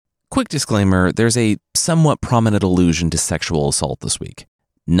Quick disclaimer, there's a somewhat prominent allusion to sexual assault this week.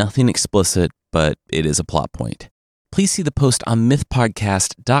 Nothing explicit, but it is a plot point. Please see the post on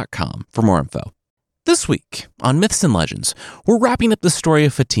mythpodcast.com for more info. This week on Myths and Legends, we're wrapping up the story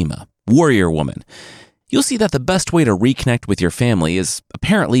of Fatima, warrior woman. You'll see that the best way to reconnect with your family is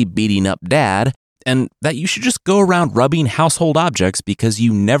apparently beating up dad, and that you should just go around rubbing household objects because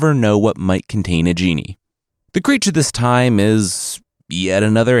you never know what might contain a genie. The creature this time is yet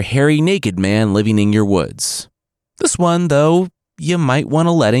another hairy naked man living in your woods. This one, though, you might want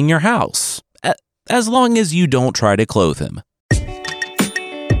to let in your house, as long as you don't try to clothe him.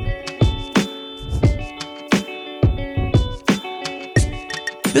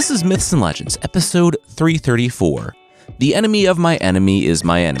 This is Myths and Legends, episode 334. The enemy of my enemy is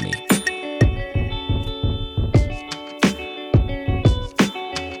my enemy.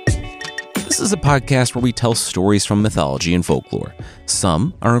 This is a podcast where we tell stories from mythology and folklore.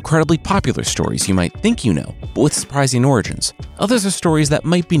 Some are incredibly popular stories you might think you know, but with surprising origins. Others are stories that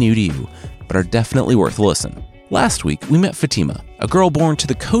might be new to you, but are definitely worth a listen. Last week, we met Fatima, a girl born to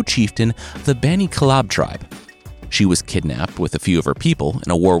the co-chieftain of the Bani Kalab tribe. She was kidnapped with a few of her people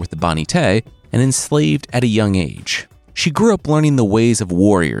in a war with the Bani Te and enslaved at a young age. She grew up learning the ways of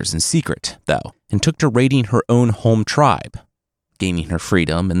warriors in secret, though, and took to raiding her own home tribe, gaining her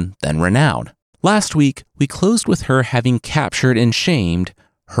freedom and then renown. Last week, we closed with her having captured and shamed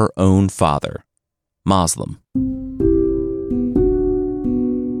her own father, Muslim.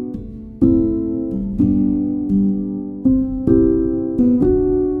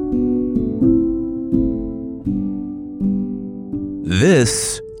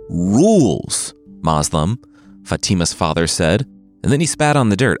 This rules, Muslim, Fatima's father said, and then he spat on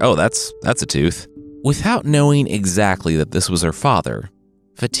the dirt. Oh, that's a tooth. Without knowing exactly that this was her father,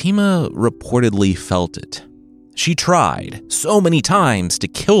 Fatima reportedly felt it. She tried so many times to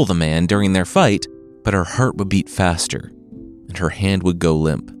kill the man during their fight, but her heart would beat faster, and her hand would go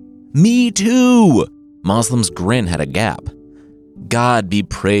limp. Me too! Muslim's grin had a gap. God be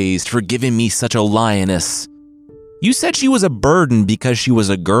praised for giving me such a lioness. You said she was a burden because she was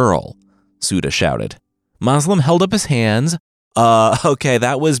a girl, Suda shouted. Muslim held up his hands. Okay,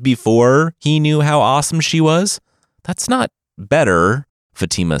 that was before he knew how awesome she was? That's not better,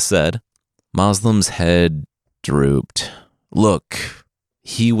 Fatima said. Muslim's head drooped. Look,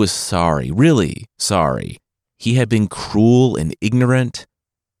 he was sorry, really sorry. He had been cruel and ignorant.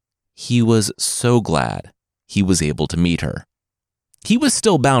 He was so glad he was able to meet her. He was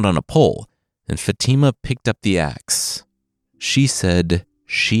still bound on a pole, and Fatima picked up the axe. She said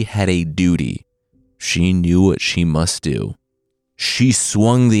she had a duty. She knew what she must do. She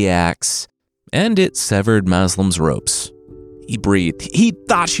swung the axe, and it severed Muslim's ropes. He breathed. He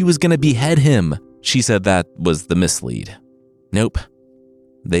thought she was going to behead him. She said that was the mislead. Nope.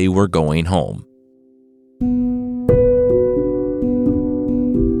 They were going home.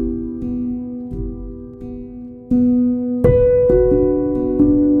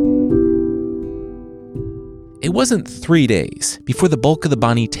 It wasn't 3 days before the bulk of the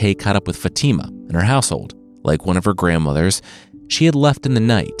Bani Te caught up with Fatima and her household. Like one of her grandmothers, she had left in the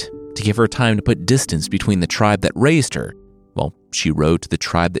night to give her time to put distance between the tribe that raised her, while she rode to the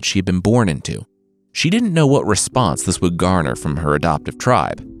tribe that she had been born into. She didn't know what response this would garner from her adoptive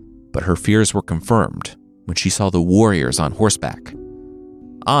tribe, but her fears were confirmed when she saw the warriors on horseback.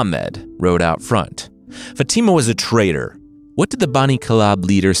 Ahmed rode out front. Fatima was a traitor. What did the Bani Kalab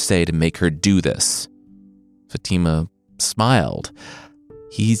leaders say to make her do this? Fatima smiled.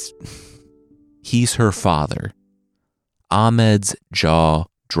 He's her father. Ahmed's jaw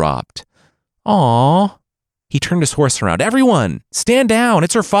dropped. Aww. He turned his horse around. Everyone, stand down.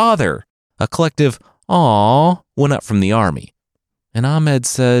 It's her father. A collective aww went up from the army. And Ahmed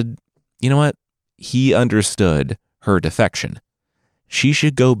said, you know what? He understood her defection. She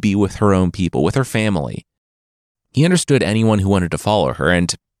should go be with her own people, with her family. He understood anyone who wanted to follow her,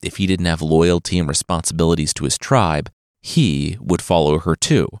 and if he didn't have loyalty and responsibilities to his tribe, he would follow her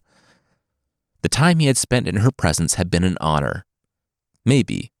too. The time he had spent in her presence had been an honor.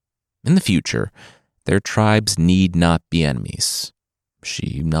 Maybe, in the future, their tribes need not be enemies.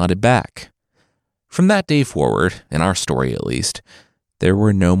 She nodded back. From that day forward, in our story at least, there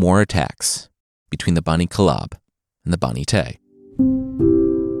were no more attacks between the Bani Kalab and the Bani Te.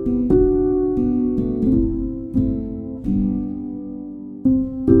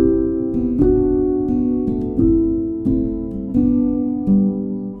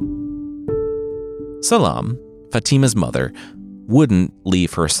 Salam, Fatima's mother, wouldn't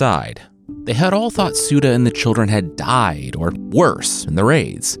leave her side. They had all thought Suda and the children had died, or worse, in the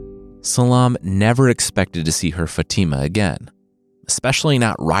raids. Salam never expected to see her Fatima again. especially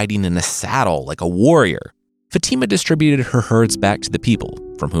not riding in a saddle like a warrior. Fatima distributed her herds back to the people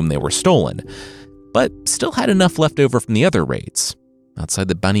from whom they were stolen, but still had enough left over from the other raids outside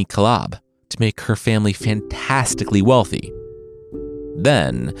the Bani Kalab to make her family fantastically wealthy.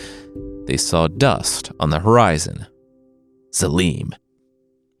 Then they saw dust on the horizon. Salim.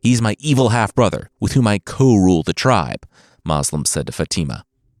 "He's my evil half-brother with whom I co-rule the tribe," Muslim said to Fatima.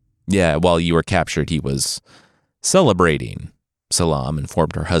 "Yeah, while you were captured, he was celebrating," Salam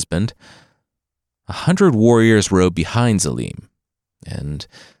informed her husband. 100 warriors rode behind Salim, and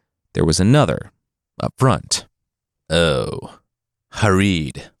there was another up front. "Oh,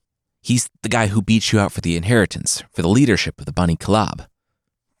 Harid. He's the guy who beat you out for the inheritance, for the leadership of the Bani Kalab.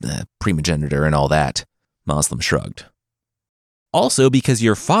 The primogenitor and all that," Muslim shrugged. "Also because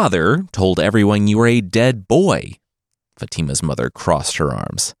your father told everyone you were a dead boy." Fatima's mother crossed her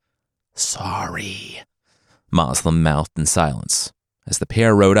arms. "Sorry," Muslim mouthed in silence as the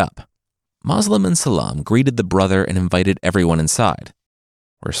pair rode up. Muslim and Salam greeted the brother and invited everyone inside,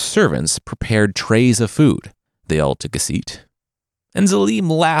 where servants prepared trays of food. They all took a seat. And Salim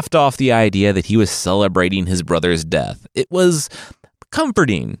laughed off the idea that he was celebrating his brother's death. It was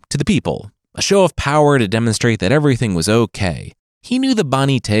comforting to the people, a show of power to demonstrate that everything was okay. He knew the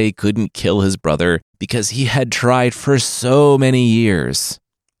Bani Tay couldn't kill his brother because he had tried for so many years.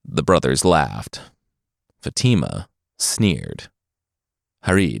 The brothers laughed. Fatima sneered.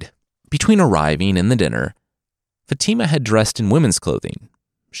 Harid. Between arriving and the dinner, Fatima had dressed in women's clothing.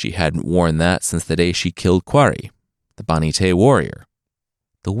 She hadn't worn that since the day she killed Qari, the Bani Tay warrior.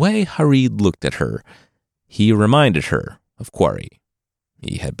 The way Harid looked at her, he reminded her of Qari.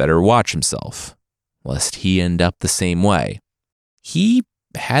 He had better watch himself, lest he end up the same way. He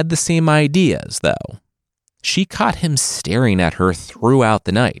had the same ideas, though. She caught him staring at her throughout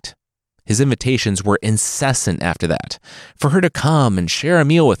the night. His invitations were incessant after that, for her to come and share a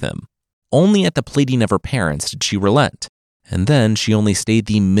meal with him. Only at the pleading of her parents did she relent, and then she only stayed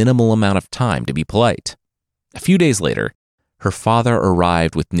the minimal amount of time to be polite. A few days later, her father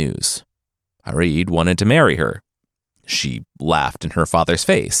arrived with news. Harid wanted to marry her. She laughed in her father's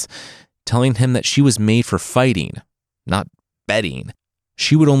face, telling him that she was made for fighting, not betting.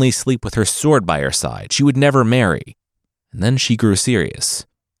 She would only sleep with her sword by her side. She would never marry. And then she grew serious.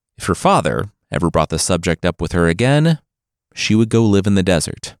 If her father ever brought the subject up with her again, she would go live in the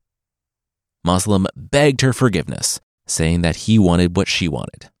desert. Muslim begged her forgiveness, saying that he wanted what she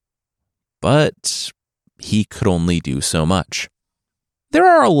wanted. But he could only do so much. There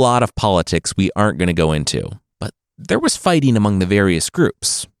are a lot of politics we aren't going to go into, but there was fighting among the various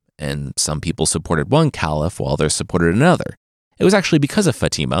groups, and some people supported one caliph while others supported another. It was actually because of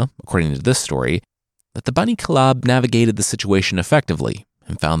Fatima, according to this story, that the Bani Kalab navigated the situation effectively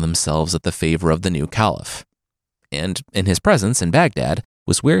and found themselves at the favor of the new caliph. And in his presence in Baghdad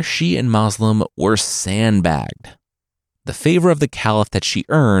was where she and Muslim were sandbagged. The favor of the caliph that she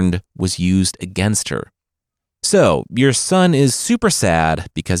earned was used against her. "So, your son is super sad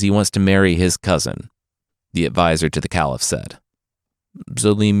because he wants to marry his cousin," the advisor to the caliph said.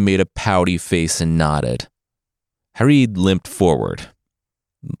 Salim made a pouty face and nodded. Harid limped forward.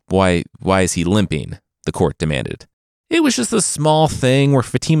 Why is he limping?" the court demanded. "It was just a small thing where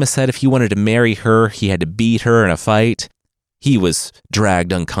Fatima said if he wanted to marry her, he had to beat her in a fight. He was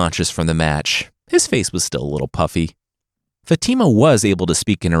dragged unconscious from the match. His face was still a little puffy." Fatima was able to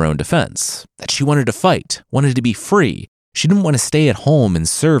speak in her own defense, that she wanted to fight, wanted to be free. She didn't want to stay at home and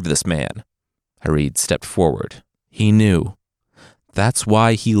serve this man. Harid stepped forward. He knew. That's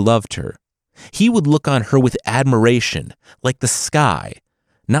why he loved her. He would look on her with admiration, like the sky,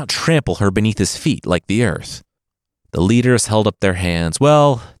 not trample her beneath his feet like the earth. The leaders held up their hands.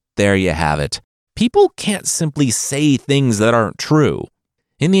 Well, there you have it. People can't simply say things that aren't true.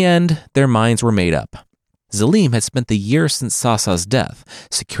 In the end, their minds were made up. Salim had spent the year since Sasa's death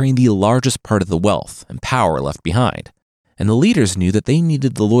securing the largest part of the wealth and power left behind, and the leaders knew that they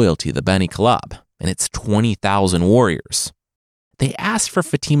needed the loyalty of the Bani Kalab and its 20,000 warriors. They asked for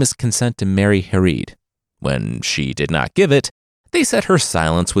Fatima's consent to marry Harid. When she did not give it, they said her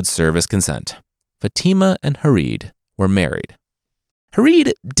silence would serve as consent. Fatima and Harid were married.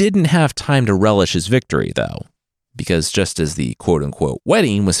 Harid didn't have time to relish his victory, though, because just as the quote-unquote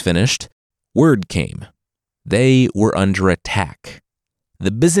wedding was finished, word came. They were under attack. The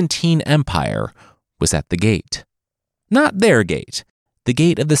Byzantine Empire was at the gate. Not their gate, the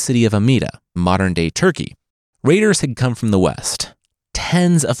gate of the city of Amida, modern-day Turkey. Raiders had come from the west,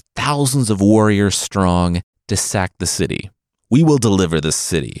 tens of thousands of warriors strong, to sack the city. "We will deliver this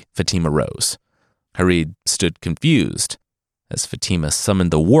city," Fatima rose. Harid stood confused as Fatima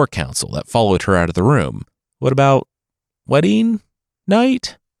summoned the war council that followed her out of the room. "What about wedding?"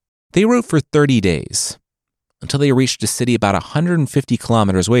 night? They rode for 30 days, until they reached a city about 150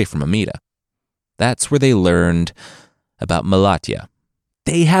 kilometers away from Amida. That's where they learned about Malatya.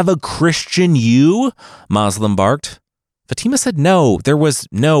 They have a Christian you? Muslim barked. Fatima said no, there was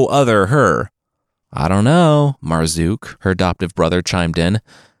no other her. I don't know, Marzouk, her adoptive brother, chimed in.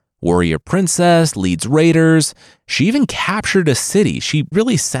 Warrior princess, leads raiders. She even captured a city. She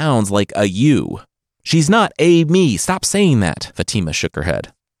really sounds like a you. She's not a me. Stop saying that. Fatima shook her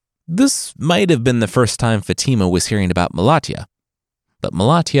head. This might have been the first time Fatima was hearing about Malatya. But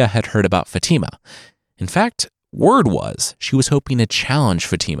Malatya had heard about Fatima. In fact, word was she was hoping to challenge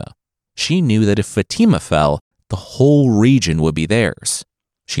Fatima. She knew that if Fatima fell, the whole region would be theirs.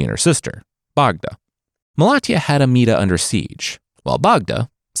 She and her sister, Bagda. Malatya had Amida under siege, while Bagda,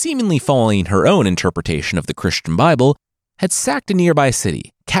 seemingly following her own interpretation of the Christian Bible, had sacked a nearby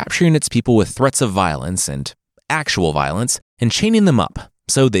city, capturing its people with threats of violence and actual violence, and chaining them up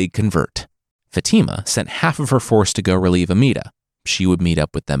so they'd convert. Fatima sent half of her force to go relieve Amida. She would meet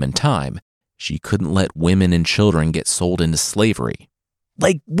up with them in time. She couldn't let women and children get sold into slavery.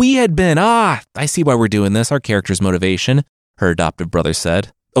 Like we had been. I see why we're doing this, our character's motivation, her adoptive brother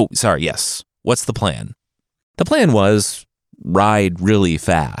said. Oh, sorry, yes. What's the plan? The plan was ride really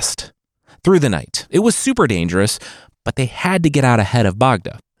fast. Through the night. It was super dangerous, but they had to get out ahead of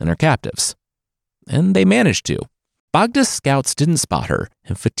Bagda and her captives. And they managed to. Bagda's scouts didn't spot her,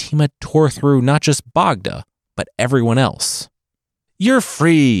 and Fatima tore through not just Bagda, but everyone else. You're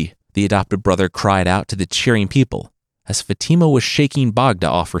free, the adopted brother cried out to the cheering people, as Fatima was shaking Bagda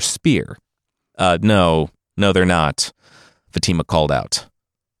off her spear. No, they're not, Fatima called out.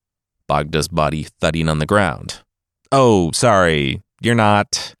 Bagda's body thudding on the ground. Oh, sorry, you're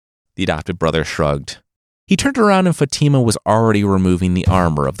not, the adopted brother shrugged. He turned around and Fatima was already removing the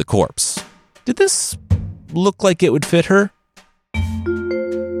armor of the corpse. Did this look like it would fit her?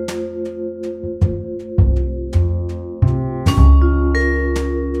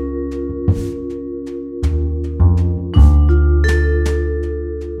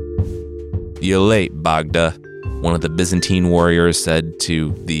 You're late, Bagda, one of the Byzantine warriors said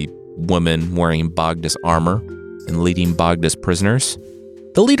to the woman wearing Bagda's armor and leading Bagda's prisoners.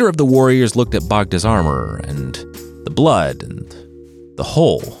 The leader of the warriors looked at Bagda's armor and the blood and the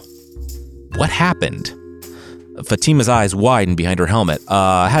hole. What happened? Fatima's eyes widened behind her helmet.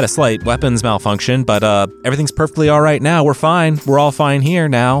 Had a slight weapons malfunction, but everything's perfectly all right now. We're fine. We're all fine here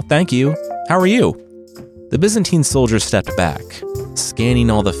now. Thank you. How are you? The Byzantine soldier stepped back, scanning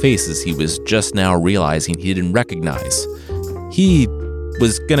all the faces he was just now realizing he didn't recognize. He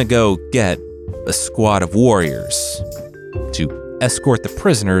was gonna go get a squad of warriors to escort the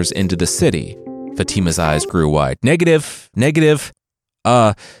prisoners into the city. Fatima's eyes grew wide. Negative.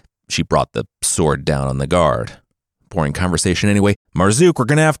 She brought the sword down on the guard. Boring conversation anyway. Marzouk, we're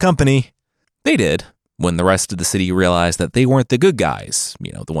gonna have company. They did, when the rest of the city realized that they weren't the good guys,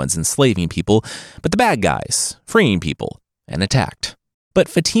 the ones enslaving people, but the bad guys, freeing people, and attacked. But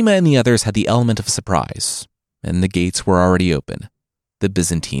Fatima and the others had the element of surprise, and the gates were already open. The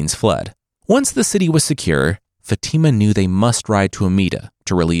Byzantines fled. Once the city was secure, Fatima knew they must ride to Amida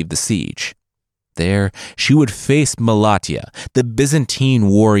to relieve the siege. There, she would face Malatya, the Byzantine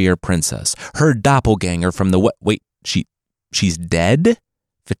warrior princess, her doppelganger from the Wait, she's dead?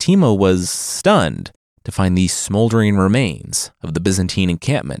 Fatima was stunned to find these smoldering remains of the Byzantine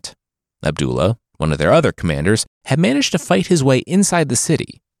encampment. Abdullah, one of their other commanders, had managed to fight his way inside the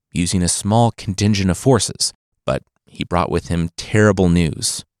city using a small contingent of forces, but he brought with him terrible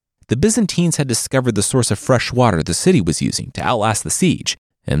news. The Byzantines had discovered the source of fresh water the city was using to outlast the siege,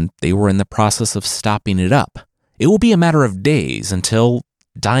 and they were in the process of stopping it up. It will be a matter of days until,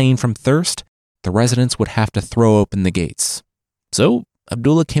 dying from thirst, the residents would have to throw open the gates. So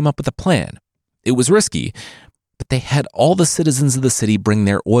Abdullah came up with a plan. It was risky, but they had all the citizens of the city bring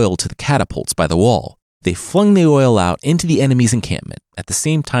their oil to the catapults by the wall. They flung the oil out into the enemy's encampment at the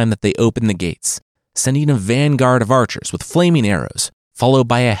same time that they opened the gates, sending a vanguard of archers with flaming arrows, followed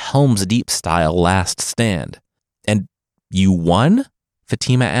by a Helm's Deep-style last stand. And you won?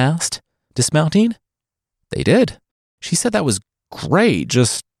 Fatima asked, dismounting. They did. She said that was great,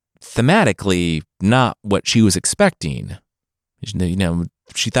 just thematically not what she was expecting.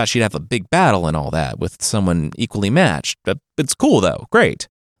 She thought she'd have a big battle and all that with someone equally matched. But it's cool, though. Great.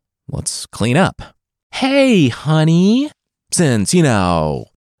 Let's clean up. Hey, honey. Since, the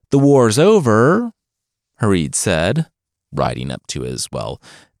war's over, Harid said, riding up to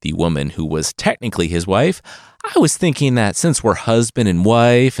the woman who was technically his wife. I was thinking that since we're husband and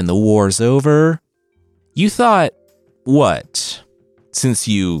wife and the war's over, you thought, what? Since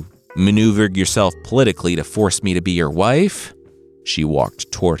you maneuvered yourself politically to force me to be your wife? She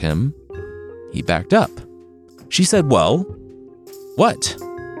walked toward him. He backed up. She said, well, what?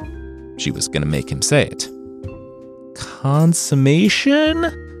 She was going to make him say it.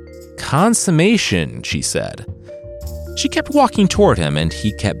 Consummation? Consummation, she said. She kept walking toward him, and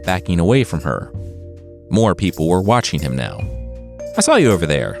he kept backing away from her. More people were watching him now. I saw you over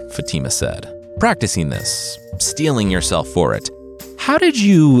there, Fatima said, practicing this, steeling yourself for it. How did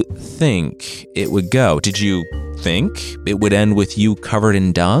you think it would go? Did you think it would end with you covered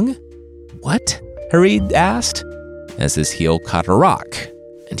in dung? What? Harid asked, as his heel caught a rock,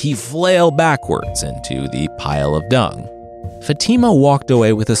 and he flailed backwards into the pile of dung. Fatima walked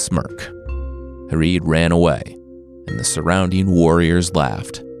away with a smirk. Harid ran away, and the surrounding warriors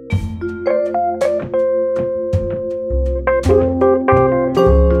laughed.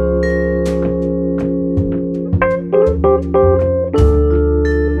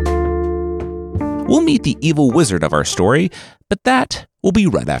 We'll meet the evil wizard of our story, but that will be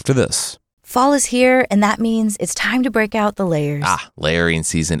right after this. Fall is here, and that means it's time to break out the layers. Layering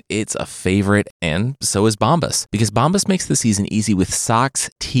season. It's a favorite, and so is Bombas. Because Bombas makes the season easy with socks,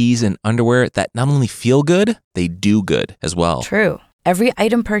 tees, and underwear that not only feel good, they do good as well. True. Every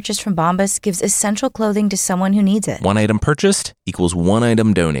item purchased from Bombas gives essential clothing to someone who needs it. One item purchased equals one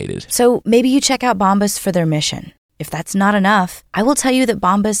item donated. So maybe you check out Bombas for their mission. If that's not enough, I will tell you that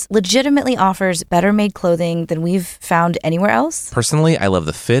Bombas legitimately offers better-made clothing than we've found anywhere else. Personally, I love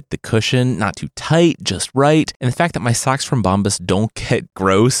the fit, the cushion, not too tight, just right, and the fact that my socks from Bombas don't get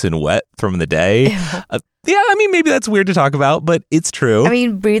gross and wet from the day. Maybe that's weird to talk about, but it's true.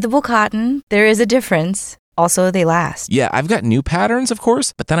 Breathable cotton, there is a difference. Also, they last. Yeah, I've got new patterns, of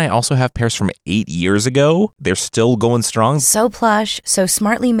course, but then I also have pairs from 8 years ago. They're still going strong. So plush, so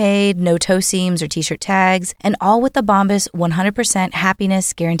smartly made, no toe seams or t-shirt tags, and all with the Bombas 100%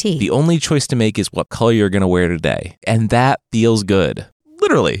 happiness guarantee. The only choice to make is what color you're going to wear today, and that feels good.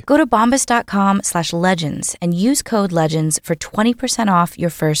 Literally. Go to bombas.com/legends and use code LEGENDS for 20% off your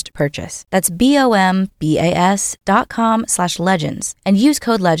first purchase. That's BOMBAS.com/legends and use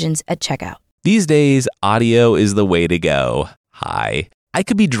code LEGENDS at checkout. These days, audio is the way to go. Hi. I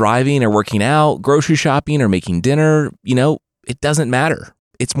could be driving or working out, grocery shopping or making dinner. It doesn't matter.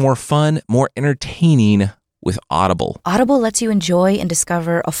 It's more fun, more entertaining with Audible. Audible lets you enjoy and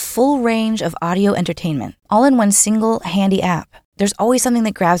discover a full range of audio entertainment, all in one single handy app. There's always something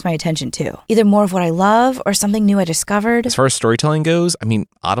that grabs my attention too. Either more of what I love or something new I discovered. As far as storytelling goes,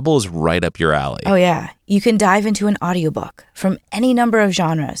 Audible is right up your alley. Oh yeah. You can dive into an audiobook from any number of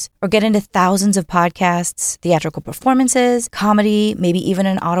genres or get into thousands of podcasts, theatrical performances, comedy, maybe even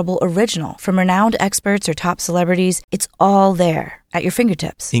an Audible original from renowned experts or top celebrities. It's all there at your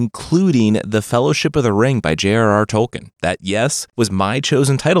fingertips. Including The Fellowship of the Ring by J.R.R. Tolkien. That, yes, was my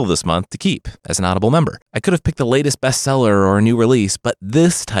chosen title this month to keep as an Audible member. I could have picked the latest bestseller or a new release, but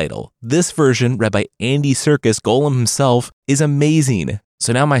this title, this version read by Andy Serkis, Gollum himself, is amazing.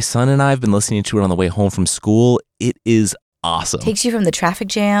 So now my son and I have been listening to it on the way home from school. It is awesome. Takes you from the traffic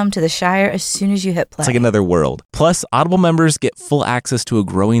jam to the Shire as soon as you hit play. It's like another world. Plus, Audible members get full access to a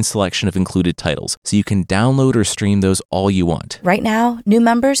growing selection of included titles, so you can download or stream those all you want. Right now, new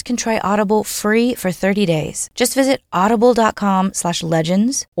members can try Audible free for 30 days. Just visit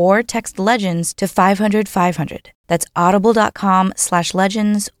audible.com/legends or text LEGENDS to 500-500. That's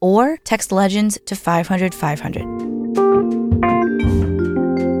audible.com/legends or text LEGENDS to 500-500.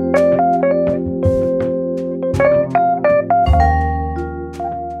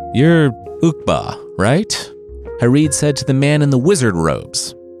 You're Uqba, right? Harid said to the man in the wizard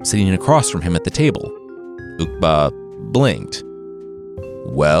robes, sitting across from him at the table. Uqba blinked.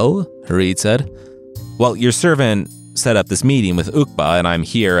 Well, Harid said. Well, your servant set up this meeting with Uqba, and I'm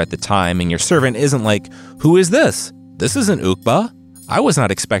here at the time, and your servant isn't like, who is this? This isn't Uqba. I was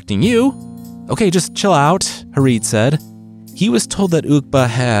not expecting you. Okay, just chill out, Harid said. He was told that Uqba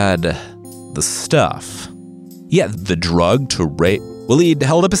had the stuff. Yeah, the drug to rape. Waleed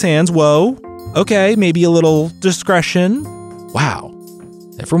held up his hands. Whoa. Okay, maybe a little discretion. Wow.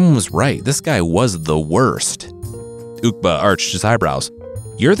 Everyone was right. This guy was the worst. Uqba arched his eyebrows.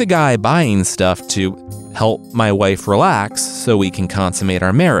 You're the guy buying stuff to help my wife relax so we can consummate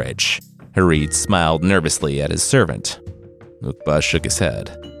our marriage. Harid smiled nervously at his servant. Uqba shook his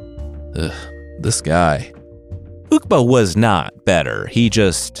head. Ugh, this guy. Uqba was not better. He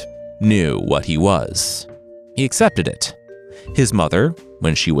just knew what he was. He accepted it. His mother,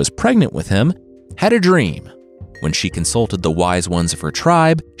 when she was pregnant with him, had a dream. When she consulted the wise ones of her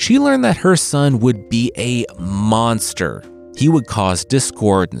tribe, she learned that her son would be a monster. He would cause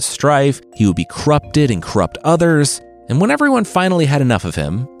discord and strife, he would be corrupted and corrupt others, and when everyone finally had enough of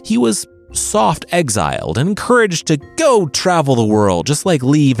him, he was soft exiled and encouraged to go travel the world, just like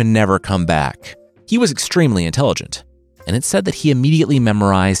leave and never come back. He was extremely intelligent, and it's said that he immediately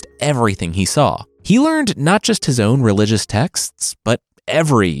memorized everything he saw. He learned not just his own religious texts, but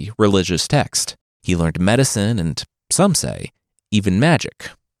every religious text. He learned medicine and, some say, even magic.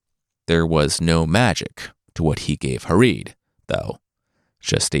 There was no magic to what he gave Harid, though.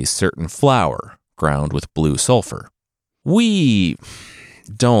 Just a certain flour ground with blue sulfur. We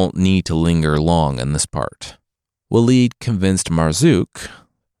don't need to linger long on this part. Walid convinced Marzouk,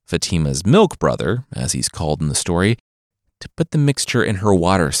 Fatima's milk brother, as he's called in the story, to put the mixture in her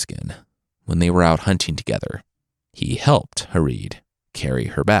water skin when they were out hunting together. He helped Harid carry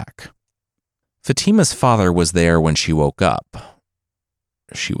her back. Fatima's father was there when she woke up.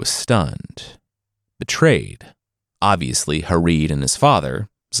 She was stunned, betrayed. Obviously, Harid and his father,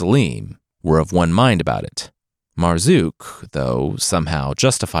 Salim, were of one mind about it. Marzouk, though somehow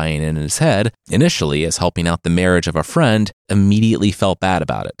justifying it in his head, initially as helping out the marriage of a friend, immediately felt bad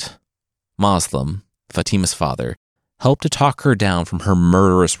about it. Muslim, Fatima's father, helped to talk her down from her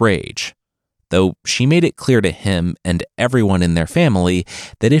murderous rage, though she made it clear to him and everyone in their family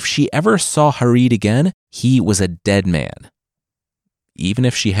that if she ever saw Harid again, he was a dead man, even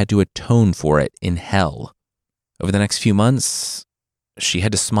if she had to atone for it in hell. Over the next few months, she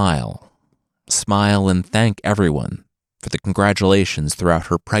had to smile and thank everyone for the congratulations throughout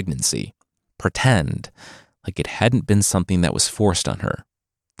her pregnancy, pretend like it hadn't been something that was forced on her.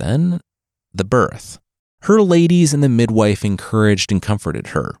 Then, the birth. Her ladies and the midwife encouraged and comforted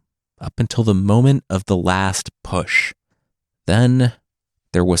her up until the moment of the last push. Then,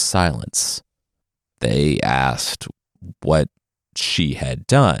 there was silence. They asked what she had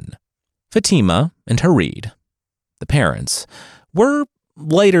done. Fatima and Harid, the parents, were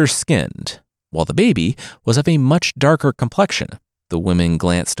lighter skinned, while the baby was of a much darker complexion. The women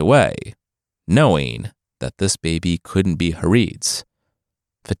glanced away, knowing that this baby couldn't be Harid's.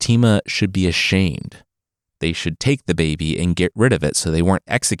 Fatima should be ashamed. They should take the baby and get rid of it so they weren't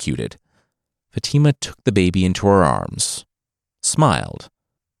executed. Fatima took the baby into her arms, smiled,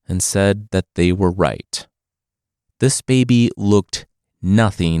 and said that they were right. This baby looked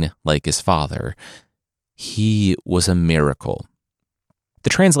nothing like his father. He was a miracle. The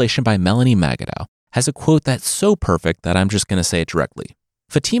translation by Melanie Magadow has a quote that's so perfect that I'm just going to say it directly.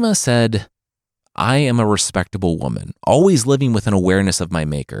 Fatima said, "I am a respectable woman, always living with an awareness of my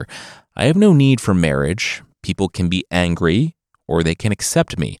maker. I have no need for marriage. People can be angry, or they can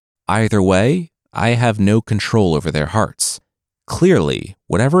accept me. Either way, I have no control over their hearts. Clearly,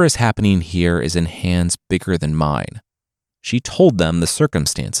 whatever is happening here is in hands bigger than mine." She told them the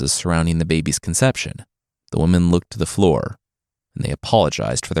circumstances surrounding the baby's conception. The women looked to the floor, and they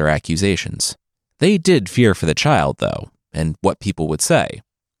apologized for their accusations. They did fear for the child, though, and what people would say.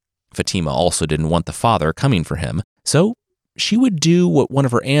 Fatima also didn't want the father coming for him, so she would do what one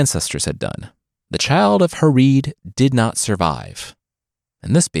of her ancestors had done. The child of Harid did not survive,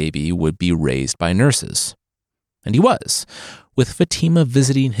 and this baby would be raised by nurses. And he was, with Fatima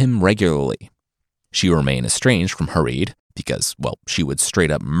visiting him regularly. She remained estranged from Harid because, well, she would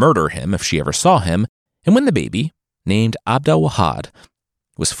straight up murder him if she ever saw him, and when the baby, named Abdel Wahad,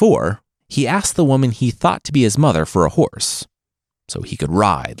 was 4, he asked the woman he thought to be his mother for a horse, so he could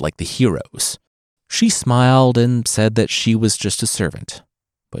ride like the heroes. She smiled and said that she was just a servant,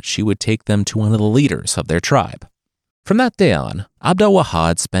 but she would take them to one of the leaders of their tribe. From that day on, Abdel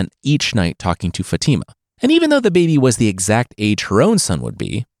Wahad spent each night talking to Fatima, and even though the baby was the exact age her own son would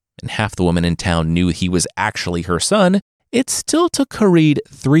be, and half the women in town knew he was actually her son, it still took Harid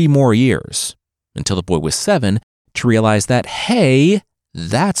 3 more years, until the boy was 7, to realize that, hey,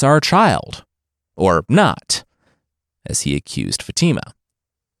 that's our child. Or not, as he accused Fatima.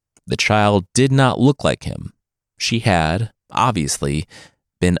 The child did not look like him. She had, obviously,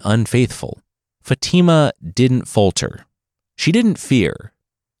 been unfaithful. Fatima didn't falter. She didn't fear.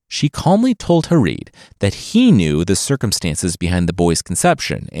 She calmly told Harid that he knew the circumstances behind the boy's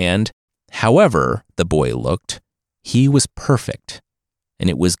conception, and, however the boy looked, he was perfect, and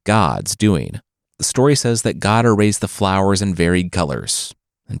it was God's doing. The story says that God arranged the flowers in varied colors,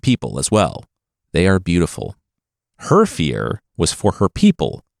 and people as well. They are beautiful. Her fear was for her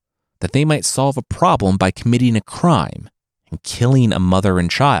people, that they might solve a problem by committing a crime and killing a mother and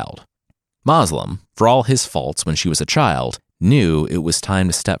child. Muslim, for all his faults when she was a child, knew it was time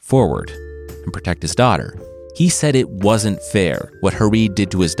to step forward and protect his daughter. He said it wasn't fair what Harid did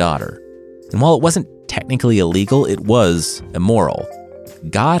to his daughter. And while it wasn't technically illegal, it was immoral.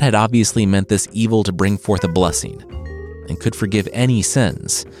 God had obviously meant this evil to bring forth a blessing and could forgive any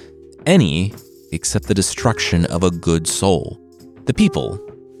except the destruction of a good soul. The people,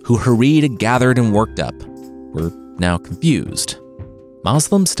 who Harid had gathered and worked up, were now confused.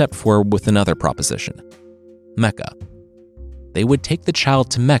 Muslims stepped forward with another proposition: Mecca. They would take the child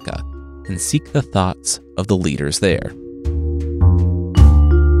to Mecca and seek the thoughts of the leaders there.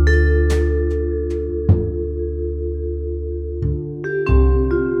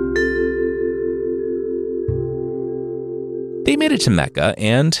 They made it to Mecca,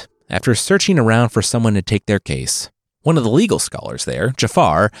 and after searching around for someone to take their case, one of the legal scholars there,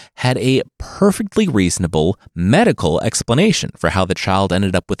 Jafar, had a perfectly reasonable medical explanation for how the child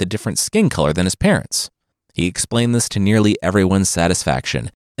ended up with a different skin color than his parents. He explained this to nearly everyone's satisfaction,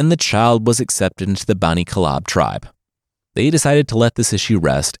 and the child was accepted into the Bani Kalab tribe. They decided to let this issue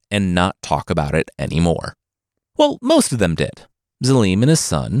rest and not talk about it anymore. Well, most of them did. Salim and his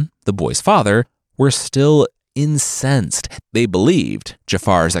son, the boy's father, were still incensed. They believed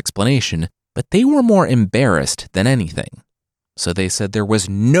Jafar's explanation, but they were more embarrassed than anything. So they said there was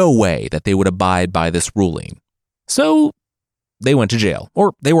no way that they would abide by this ruling. So they went to jail,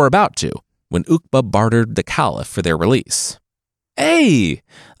 or they were about to, when Uqba bartered the caliph for their release. "Hey,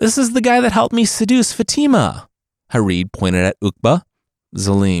 this is the guy that helped me seduce Fatima," Harid pointed at Uqba.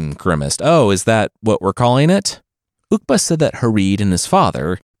 Salim grimaced. "Oh, is that what we're calling it?" Uqba said that Harid and his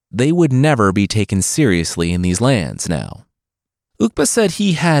father, they would never be taken seriously in these lands now. Uqba said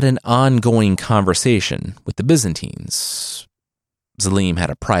he had an ongoing conversation with the Byzantines. Salim had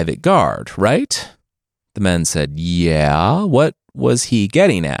a private guard, right? The men said, yeah. What was he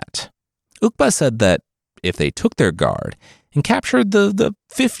getting at? Uqba said that if they took their guard and captured the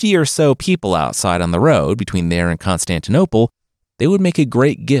 50 or so people outside on the road between there and Constantinople, they would make a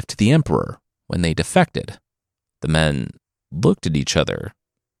great gift to the emperor when they defected. The men looked at each other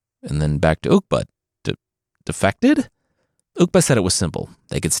and then back to Uqba. Defected? Uqba said it was simple.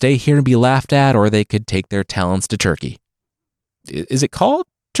 They could stay here and be laughed at, or they could take their talents to Turkey. Is it called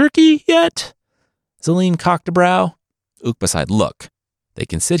Turkey yet? Salim cocked a brow. Uqba sighed. Look, they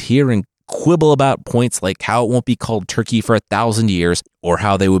can sit here and quibble about points like how it won't be called Turkey for 1,000 years, or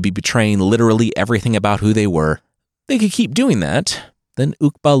how they would be betraying literally everything about who they were. They could keep doing that. Then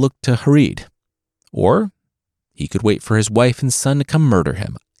Uqba looked to Harid. Or he could wait for his wife and son to come murder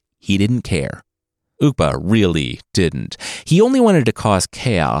him. He didn't care. Uqba really didn't. He only wanted to cause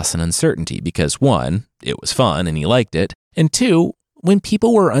chaos and uncertainty because, one, it was fun and he liked it, and two, when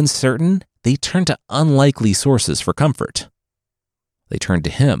people were uncertain, they turned to unlikely sources for comfort. They turned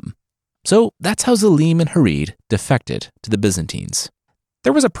to him. So that's how Salim and Harid defected to the Byzantines.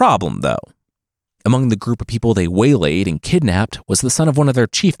 There was a problem, though. Among the group of people they waylaid and kidnapped was the son of one of their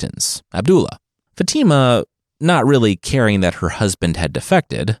chieftains, Abdullah. Fatima, not really caring that her husband had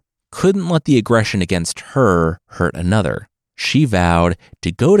defected, couldn't let the aggression against her hurt another. She vowed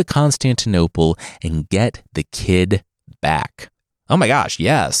to go to Constantinople and get the kid back. Oh my gosh,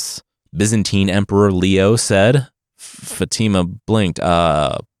 yes, Byzantine Emperor Leo said. Fatima blinked.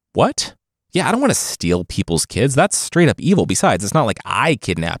 What? Yeah, I don't want to steal people's kids. That's straight up evil. Besides, it's not like I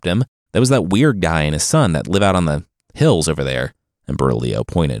kidnapped him. That was that weird guy and his son that live out on the hills over there. Emperor Leo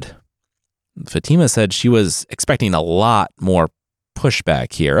pointed. Fatima said she was expecting a lot more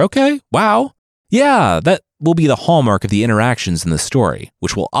pushback here. Okay, wow. Yeah, that will be the hallmark of the interactions in the story,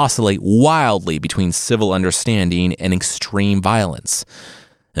 which will oscillate wildly between civil understanding and extreme violence.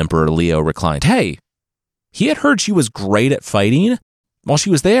 Emperor Leo reclined. Hey, he had heard she was great at fighting. While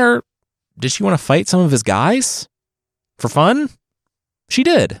she was there, did she want to fight some of his guys? For fun? She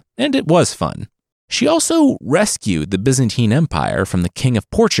did, and it was fun. She also rescued the Byzantine Empire from the King of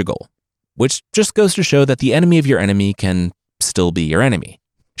Portugal, which just goes to show that the enemy of your enemy can still be your enemy.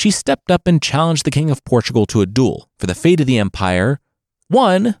 She stepped up and challenged the King of Portugal to a duel for the fate of the empire,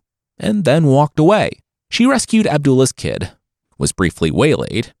 won, and then walked away. She rescued Abdullah's kid, was briefly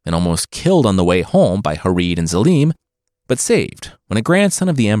waylaid and almost killed on the way home by Harid and Salim, but saved when a grandson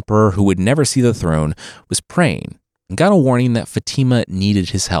of the emperor who would never see the throne was praying and got a warning that Fatima needed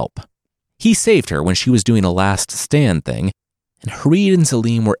his help. He saved her when she was doing a last stand thing, and Harid and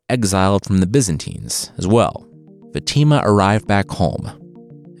Salim were exiled from the Byzantines as well. Fatima arrived back home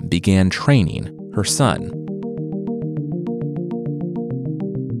and began training her son.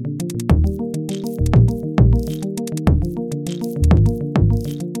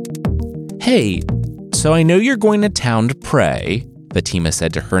 Hey, so I know you're going to town to pray, Fatima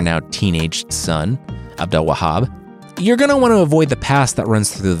said to her now teenage son, Abdul Wahab. You're going to want to avoid the pass that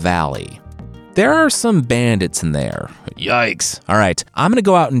runs through the valley. There are some bandits in there. Yikes. All right, I'm going to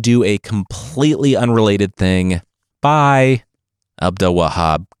go out and do a completely unrelated thing. Bye. Abdul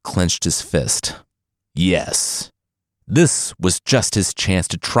Wahab clenched his fist. Yes. This was just his chance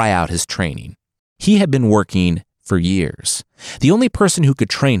to try out his training. He had been working for years. The only person who could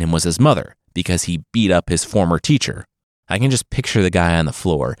train him was his mother, because he beat up his former teacher. I can just picture the guy on the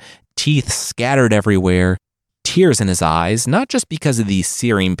floor, teeth scattered everywhere, tears in his eyes, not just because of the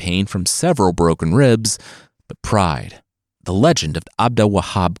searing pain from several broken ribs, but pride. The legend of Abd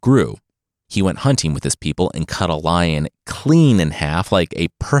al-Wahhab grew. He went hunting with his people and cut a lion clean in half like a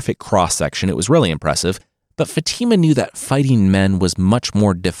perfect cross-section. It was really impressive. But Fatima knew that fighting men was much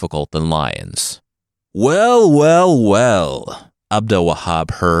more difficult than lions. Well, well, well, Abd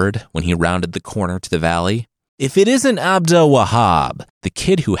al-Wahhab heard when he rounded the corner to the valley. If it isn't Abd al-Wahhab, the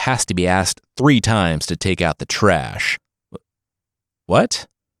kid who has to be asked 3 times to take out the trash. What?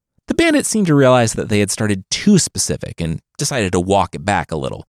 The bandits seemed to realize that they had started too specific and decided to walk it back a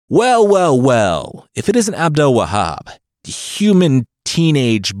little. Well, well, well, if it isn't Abd al-Wahhab, the human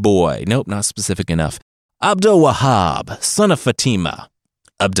teenage boy. Nope, not specific enough. Abd al-Wahhab, son of Fatima.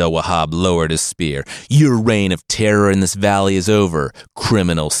 Abd al-Wahhab lowered his spear. Your reign of terror in this valley is over,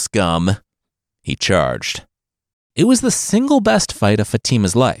 criminal scum. He charged. It was the single best fight of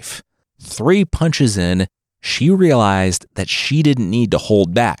Fatima's life. 3 punches in, she realized that she didn't need to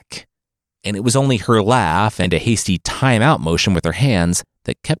hold back. And it was only her laugh and a hasty time-out motion with her hands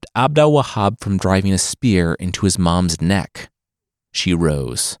that kept Abd al-Wahhab from driving a spear into his mom's neck. She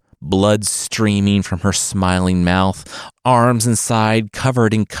rose, blood streaming from her smiling mouth, arms and side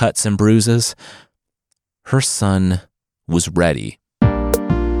covered in cuts and bruises. Her son was ready.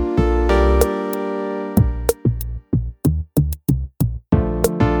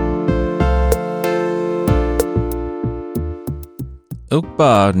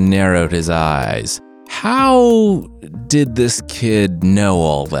 Uqba narrowed his eyes. How did this kid know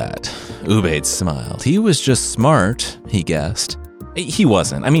all that? Ubayd smiled. He was just smart, he guessed. He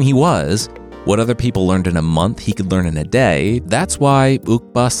wasn't. He was. What other people learned in a month, he could learn in a day. That's why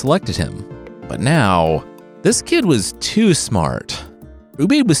Uqba selected him. But now, this kid was too smart.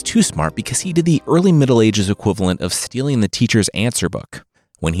 Ubayd was too smart because he did the early Middle Ages equivalent of stealing the teacher's answer book.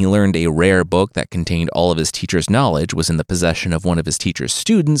 When he learned a rare book that contained all of his teacher's knowledge was in the possession of one of his teacher's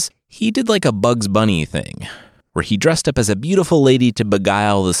students, he did like a Bugs Bunny thing, where he dressed up as a beautiful lady to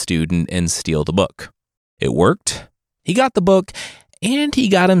beguile the student and steal the book. It worked. He got the book, and he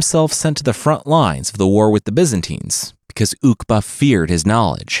got himself sent to the front lines of the war with the Byzantines, because Uqba feared his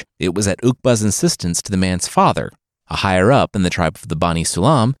knowledge. It was at Uqba's insistence to the man's father, a higher-up in the tribe of the Bani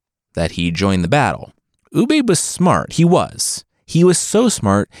Sulam, that he joined the battle. Ubayd was smart. He was. He was so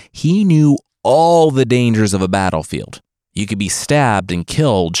smart, he knew all the dangers of a battlefield. You could be stabbed and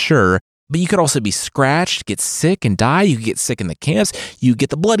killed, sure, but you could also be scratched, get sick and die. You could get sick in the camps. You get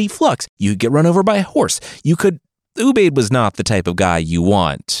the bloody flux. You could get run over by a horse. Ubayd was not the type of guy you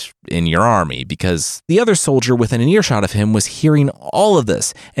want in your army because the other soldier within an earshot of him was hearing all of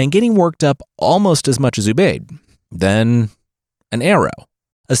this and getting worked up almost as much as Ubayd. Then, an arrow.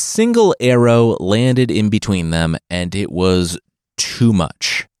 A single arrow landed in between them, and it was too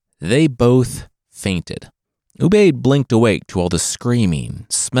much. They both fainted. Ubayd blinked awake to all the screaming,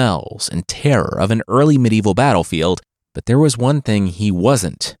 smells, and terror of an early medieval battlefield, but there was one thing he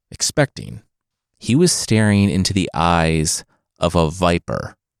wasn't expecting. He was staring into the eyes of a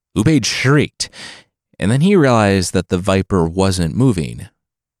viper. Ubayd shrieked, and then he realized that the viper wasn't moving.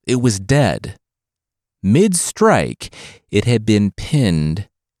 It was dead. Mid-strike, it had been pinned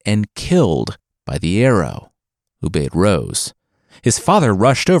and killed by the arrow. Ubayd rose. His father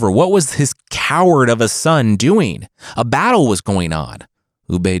rushed over. What was his coward of a son doing? A battle was going on.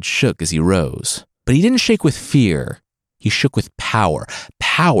 Ubayd shook as he rose. But he didn't shake with fear. He shook with power.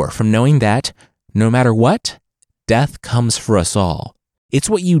 Power from knowing that, no matter what, death comes for us all. It's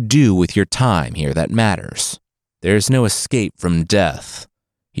what you do with your time here that matters. There's no escape from death,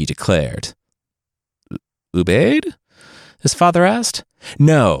 he declared. Ubayd? His father asked.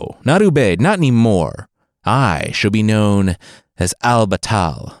 No, not Ubayd, not anymore. I shall be known as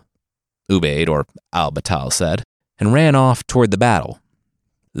Al-Batal, Ubayd, or Al-Batal, said, and ran off toward the battle.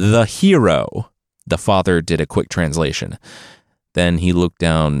 The hero, the father did a quick translation. Then he looked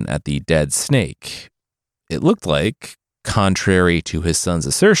down at the dead snake. It looked like, contrary to his son's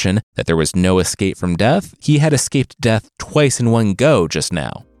assertion that there was no escape from death, he had escaped death twice in one go just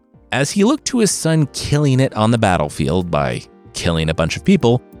now. As he looked to his son killing it on the battlefield by killing a bunch of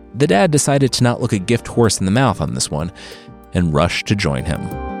people, the dad decided to not look a gift horse in the mouth on this one and rushed to join him.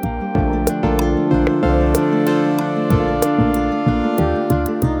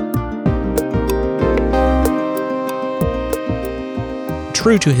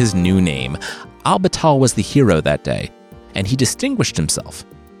 True to his new name, Al-Batal was the hero that day, and he distinguished himself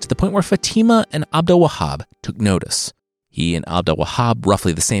to the point where Fatima and Abd al-Wahhab took notice. He and Abd al-Wahhab,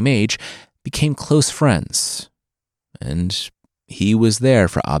 roughly the same age, became close friends. and he was there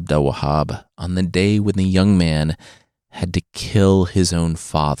for Abd al-Wahhab on the day when the young man had to kill his own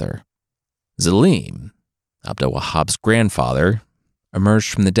father. Selim, Abd al-Wahhab's grandfather, emerged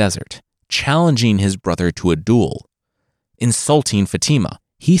from the desert, challenging his brother to a duel, insulting Fatima.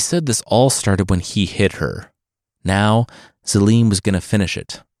 He said this all started when he hit her. Now, Selim was going to finish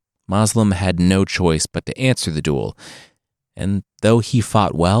it. Muslim had no choice but to answer the duel, and though he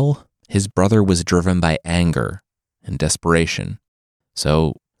fought well, his brother was driven by anger and desperation.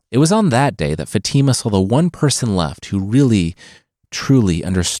 So it was on that day that Fatima saw the one person left who really, truly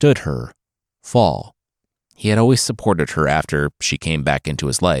understood her fall. He had always supported her after she came back into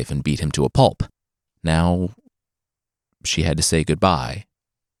his life and beat him to a pulp. Now, she had to say goodbye.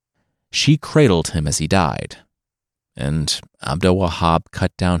 She cradled him as he died, and Abd al-Wahhab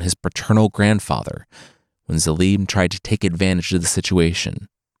cut down his paternal grandfather when Selim tried to take advantage of the situation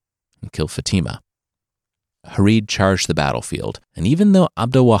and kill Fatima. Harid charged the battlefield, and even though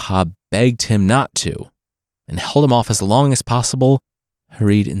Abd al-Wahhab begged him not to and held him off as long as possible,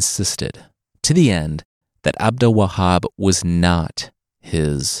 Harid insisted, to the end, that Abd al-Wahhab was not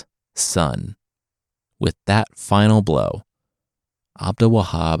his son. With that final blow, Abd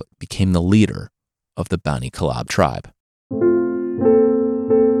al-Wahhab became the leader of the Bani Kalab tribe.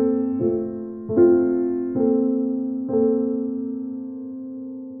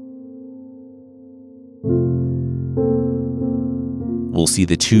 We'll see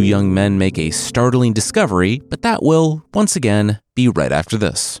the two young men make a startling discovery, but that will, once again, be right after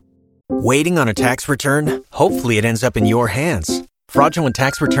this. Waiting on a tax return? Hopefully it ends up in your hands. Fraudulent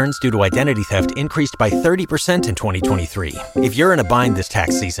tax returns due to identity theft increased by 30% in 2023. If you're in a bind this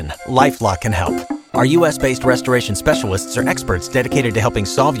tax season, LifeLock can help. Our U.S.-based restoration specialists are experts dedicated to helping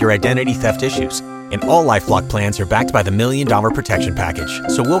solve your identity theft issues. And all LifeLock plans are backed by the $1 Million Protection Package.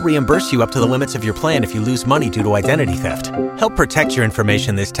 So we'll reimburse you up to the limits of your plan if you lose money due to identity theft. Help protect your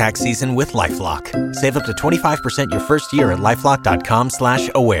information this tax season with LifeLock. Save up to 25% your first year at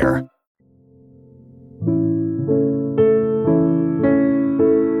LifeLock.com/aware.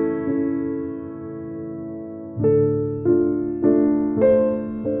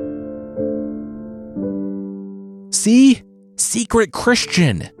 See? Secret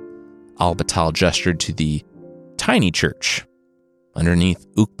Christian! Al-Batal gestured to the tiny church underneath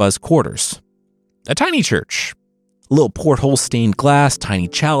Uqba's quarters. A tiny church. Little porthole stained glass, tiny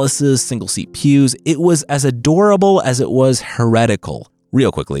chalices, single-seat pews. It was as adorable as it was heretical.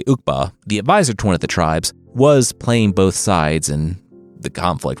 Real quickly, Uqba, the advisor to one of the tribes, was playing both sides in the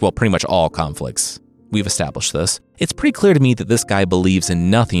conflict. Well, pretty much all conflicts. We've established this. It's pretty clear to me that this guy believes in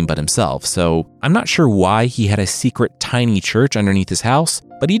nothing but himself, so I'm not sure why he had a secret tiny church underneath his house,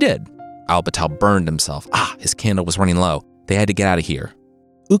 but he did. Al-Batal burned himself. His candle was running low. They had to get out of here.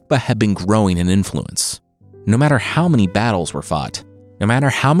 Uqba had been growing in influence. No matter how many battles were fought, no matter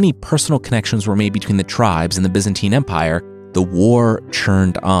how many personal connections were made between the tribes and the Byzantine Empire, the war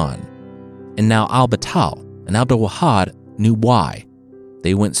churned on. And now Al-Batal and Abd al-Wahhab knew why.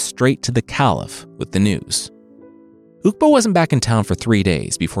 They went straight to the Caliph with the news. Uqba wasn't back in town for 3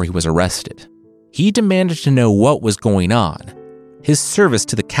 days before he was arrested. He demanded to know what was going on. His service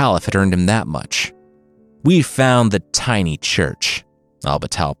to the Caliph had earned him that much. "We found the tiny church,"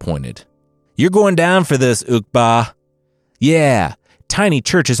 Al-Batal pointed. "You're going down for this, Uqba." "Yeah, tiny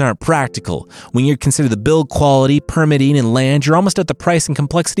churches aren't practical. When you consider the build quality, permitting, and land, you're almost at the price and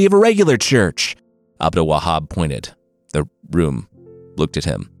complexity of a regular church." Abd al-Wahhab pointed. The room looked at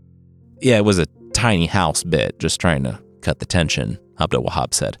him. "Yeah, it was a tiny house bit, just trying to cut the tension," Abd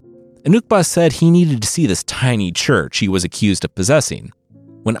al-Wahhab said. And Uqba said he needed to see this tiny church he was accused of possessing.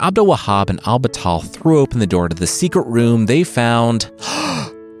 When Abd al-Wahhab and Al-Batal threw open the door to the secret room, they found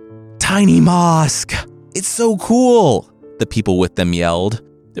tiny mosque. "It's so cool," the people with them yelled.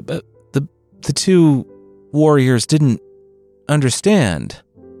 But the two warriors didn't understand.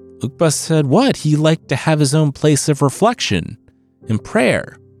 Uqba said what? He liked to have his own place of reflection and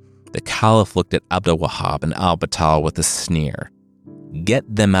prayer. The Caliph looked at Abd al-Wahhab and Al-Batal with a sneer.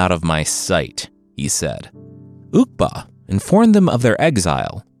 "Get them out of my sight," he said. Uqba informed them of their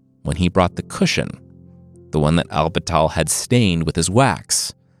exile when he brought the cushion, the one that Al-Batal had stained with his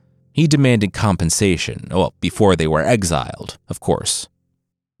wax. He demanded compensation, before they were exiled, of course.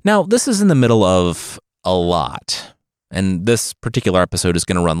 Now, this is in the middle of a lot, and this particular episode is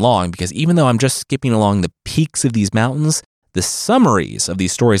going to run long because even though I'm just skipping along the peaks of these mountains, the summaries of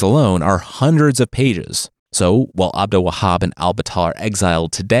these stories alone are hundreds of pages. So, while Abd al-Wahhab and Al-Batal are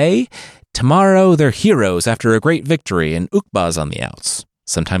exiled today, tomorrow they're heroes after a great victory and Uqba's on the outs.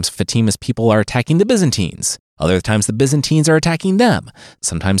 Sometimes Fatima's people are attacking the Byzantines. Other times the Byzantines are attacking them.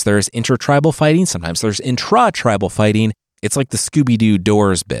 Sometimes there's intertribal fighting, sometimes there's intra-tribal fighting. It's like the Scooby-Doo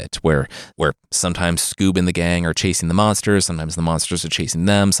Doors bit, where sometimes Scoob and the gang are chasing the monsters, sometimes the monsters are chasing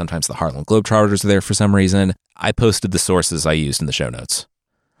them, sometimes the Harlem Globetrotters are there for some reason. I posted the sources I used in the show notes.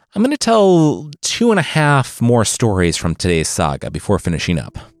 I'm going to tell 2.5 more stories from today's saga before finishing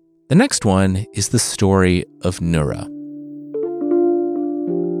up. The next one is the story of Nura.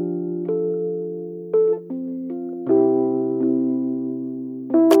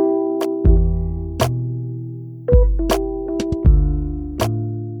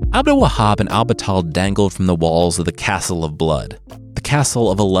 Abdul-Wahhab and al-Battal dangled from the walls of the Castle of Blood, the castle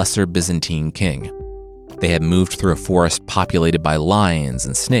of a lesser Byzantine king. They had moved through a forest populated by lions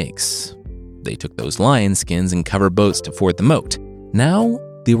and snakes. They took those lion skins and covered boats to ford the moat. Now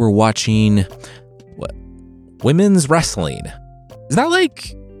they were watching, women's wrestling. Is that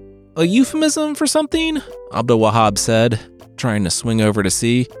like a euphemism for something? Abdul-Wahhab said, trying to swing over to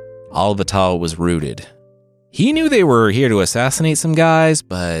see. Al-Battal was rooted. He knew they were here to assassinate some guys,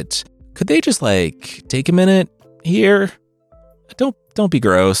 but could they just take a minute here? Don't be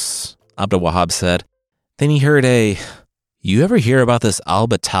gross, Abdul-Wahhab said. Then he heard you ever hear about this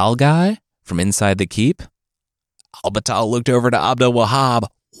Al-Battal guy from inside the keep? Al-Battal looked over to Abdul-Wahhab.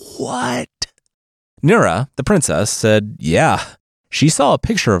 What? Nura, the princess, said, yeah. She saw a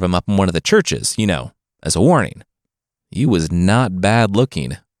picture of him up in one of the churches, as a warning. He was not bad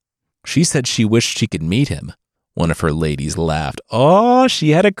looking. She said she wished she could meet him. One of her ladies laughed. Oh,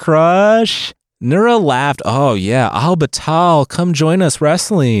 she had a crush. Nura laughed. Oh, yeah, Al-Battal, come join us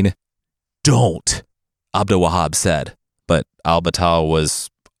wrestling. Don't, Abdul-Wahhab said, but Al-Battal was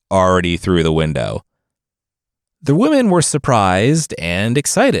already through the window. The women were surprised and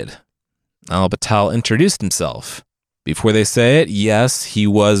excited. Al-Battal introduced himself. Before they say it, yes, he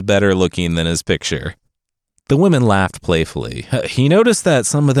was better looking than his picture. The women laughed playfully. He noticed that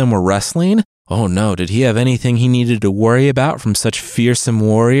some of them were wrestling. Oh no, did he have anything he needed to worry about from such fearsome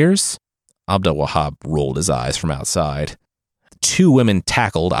warriors? Abdul-Wahhab rolled his eyes from outside. 2 women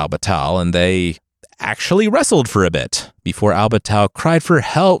tackled Al-Battal, and they actually wrestled for a bit before Al-Battal cried for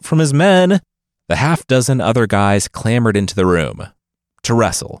help from his men. The 6 other guys clambered into the room to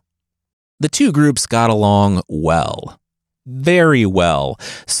wrestle. The 2 groups got along well. Very well.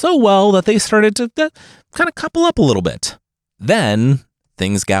 So well that they started to kind of couple up a little bit. Then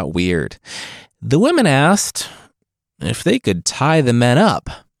things got weird. The women asked if they could tie the men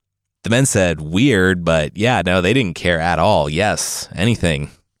up. The men said weird, but yeah, no, they didn't care at all. Yes, anything.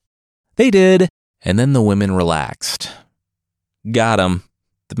 They did, and then the women relaxed. Got 'em.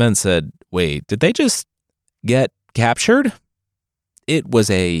 The men said, wait, did they just get captured? It was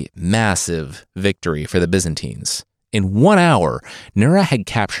a massive victory for the Byzantines. In 1 hour, Nura had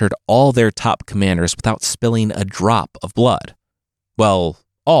captured all their top commanders without spilling a drop of blood. Well,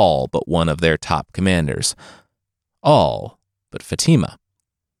 all but one of their top commanders. All but Fatima.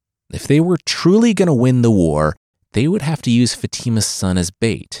 If they were truly going to win the war, they would have to use Fatima's son as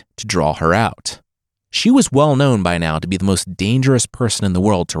bait to draw her out. She was well known by now to be the most dangerous person in the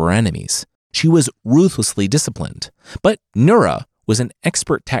world to her enemies. She was ruthlessly disciplined. But Nura was an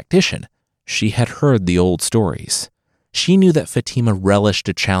expert tactician. She had heard the old stories. She knew that Fatima relished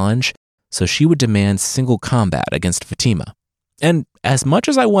a challenge, so she would demand single combat against Fatima. And as much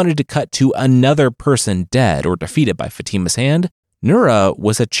as I wanted to cut to another person dead or defeated by Fatima's hand, Nura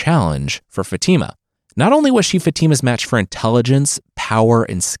was a challenge for Fatima. Not only was she Fatima's match for intelligence, power,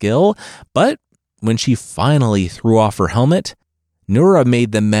 and skill, but when she finally threw off her helmet, Nura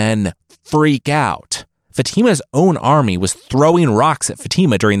made the men freak out. Fatima's own army was throwing rocks at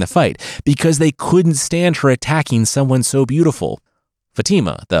Fatima during the fight because they couldn't stand her attacking someone so beautiful.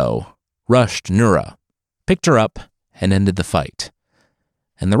 Fatima, though, rushed Nura, picked her up, and ended the fight.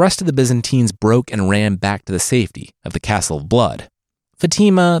 And the rest of the Byzantines broke and ran back to the safety of the Castle of Blood.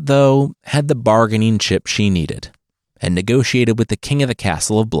 Fatima, though, had the bargaining chip she needed and negotiated with the king of the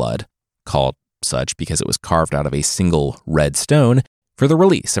Castle of Blood, called such because it was carved out of a single red stone, for the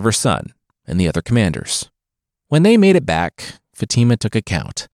release of her son and the other commanders. When they made it back, Fatima took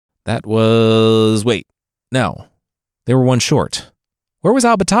account. That was... No. They were one short. Where was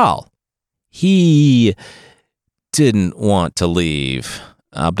al-Battal? He didn't want to leave,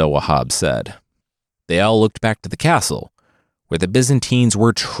 Abdul-Wahhab said. They all looked back to the castle, where the Byzantines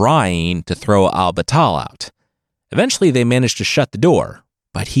were trying to throw al-Battal out. Eventually, they managed to shut the door,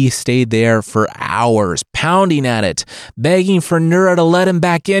 but he stayed there for hours, pounding at it, begging for Nura to let him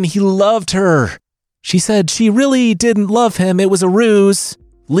back in. He loved her. She said she really didn't love him. It was a ruse.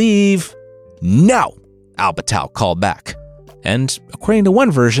 Leave. No, al-Battal called back. And according to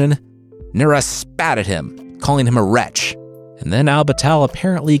one version, Nura spat at him, calling him a wretch. And then al-Batal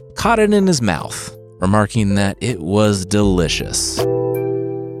apparently caught it in his mouth, remarking that it was delicious.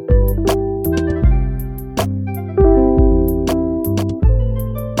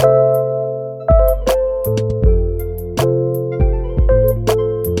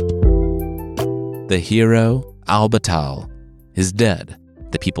 The hero, al-Batal, is dead,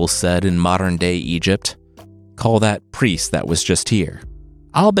 the people said in modern-day Egypt. Call that priest that was just here.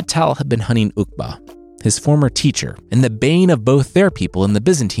 Al-Batal had been hunting Uqba, his former teacher, and the bane of both their people and the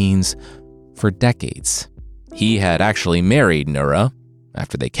Byzantines, for decades. He had actually married Nura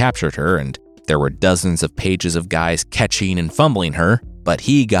after they captured her, and there were dozens of pages of guys catching and fumbling her, but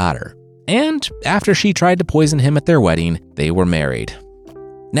he got her. And after she tried to poison him at their wedding, they were married.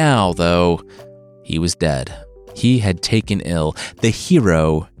 Now, though, he was dead. He had taken ill. The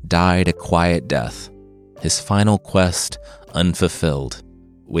hero died a quiet death. His final quest unfulfilled.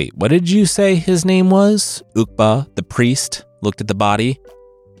 Wait, what did you say his name was? Uqba, the priest, looked at the body.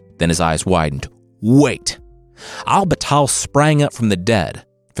 Then his eyes widened. Wait! Al-Batal sprang up from the dead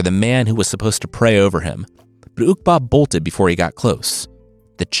for the man who was supposed to pray over him. But Uqba bolted before he got close.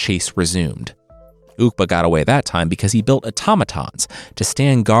 The chase resumed. Uqba got away that time because he built automatons to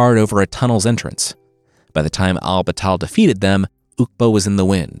stand guard over a tunnel's entrance. By the time al-Batal defeated them, Uqba was in the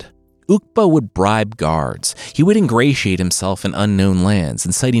wind. Uqba would bribe guards. He would ingratiate himself in unknown lands,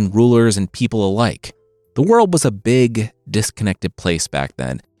 inciting rulers and people alike. The world was a big, disconnected place back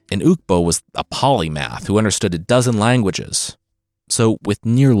then, and Uqba was a polymath who understood a dozen languages. So, with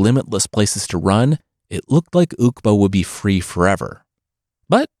near limitless places to run, it looked like Uqba would be free forever.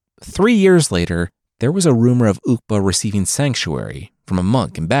 But 3 years later, there was a rumor of Uqba receiving sanctuary from a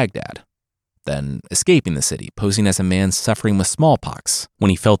monk in Baghdad, then escaping the city, posing as a man suffering with smallpox when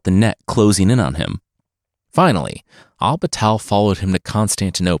he felt the net closing in on him. Finally, al-Batal followed him to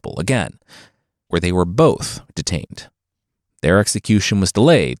Constantinople again, where they were both detained. Their execution was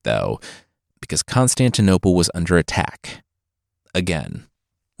delayed, though, because Constantinople was under attack. Again.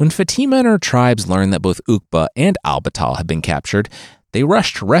 When Fatima and her tribes learned that both Uqba and al-Batal had been captured, they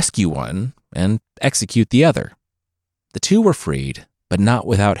rushed to rescue one and execute the other. The two were freed, but not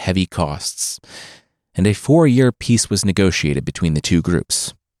without heavy costs, and a 4-year peace was negotiated between the two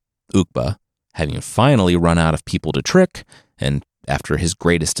groups. Uqba, having finally run out of people to trick, and after his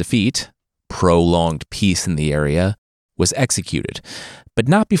greatest defeat, prolonged peace in the area, was executed, but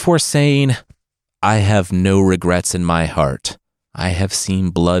not before saying, "I have no regrets in my heart. I have seen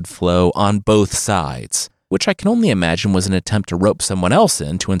blood flow on both sides," which I can only imagine was an attempt to rope someone else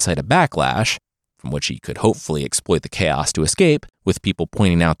in to incite a backlash, from which he could hopefully exploit the chaos to escape, with people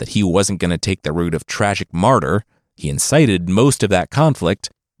pointing out that he wasn't going to take the route of tragic martyr. He incited most of that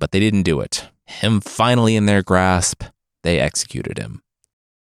conflict, but they didn't do it. Him finally in their grasp, they executed him.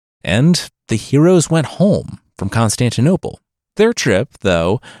 And the heroes went home from Constantinople. Their trip,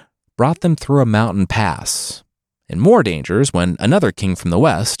 though, brought them through a mountain pass, and more dangers when another king from the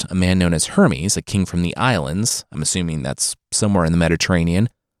west, a man known as Hermes, a king from the islands, I'm assuming that's somewhere in the Mediterranean,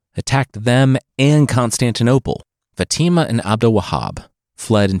 attacked them and Constantinople. Fatima and Abdul Wahab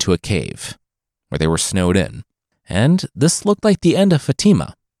fled into a cave, where they were snowed in. And this looked like the end of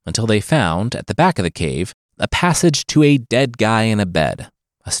Fatima, until they found, at the back of the cave, a passage to a dead guy in a bed,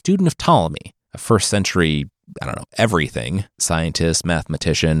 a student of Ptolemy, a first century, everything, scientist,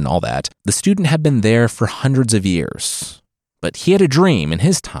 mathematician, all that. The student had been there for hundreds of years, but he had a dream in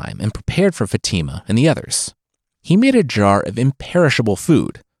his time and prepared for Fatima and the others. He made a jar of imperishable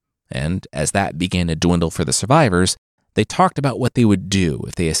food, and as that began to dwindle for the survivors, they talked about what they would do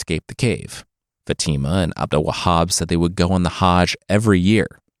if they escaped the cave. Fatima and Abdul Wahab said they would go on the Hajj every year.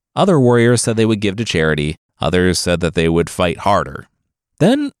 Other warriors said they would give to charity. Others said that they would fight harder.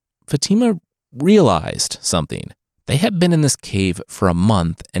 Then Fatima realized something. They had been in this cave for a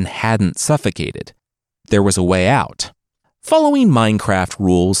month and hadn't suffocated. There was a way out. Following Minecraft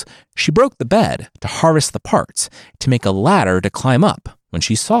rules, she broke the bed to harvest the parts to make a ladder to climb up when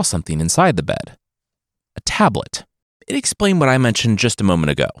she saw something inside the bed. A tablet. It explained what I mentioned just a moment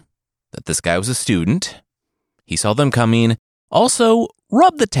ago, that this guy was a student. He saw them coming. Also,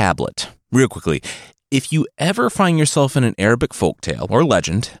 rub the tablet. Real quickly, if you ever find yourself in an Arabic folktale or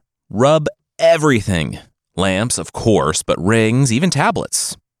legend, rub everything. Lamps, of course, but rings, even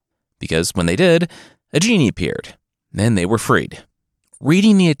tablets. Because when they did, a genie appeared. Then they were freed.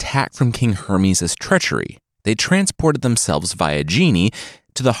 Reading the attack from King Hermes as treachery, they transported themselves via genie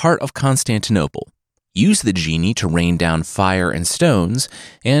to the heart of Constantinople, used the genie to rain down fire and stones,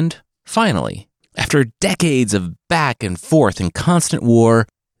 and finally, after decades of back and forth and constant war,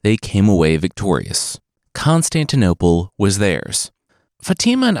 they came away victorious. Constantinople was theirs.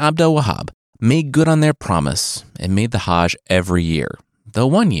 Fatima and Abdul Wahab made good on their promise and made the Hajj every year, though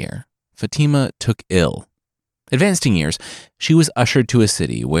one year, Fatima took ill. Advanced in years, she was ushered to a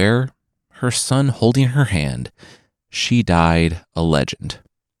city where, her son holding her hand, she died a legend.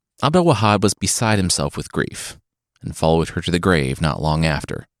 Abdul-Wahab was beside himself with grief and followed her to the grave not long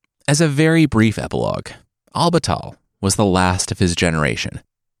after. As a very brief epilogue, al-Battal was the last of his generation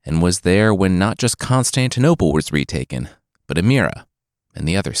and was there when not just Constantinople was retaken, but Amira and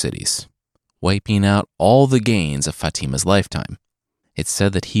the other cities, wiping out all the gains of Fatima's lifetime. It's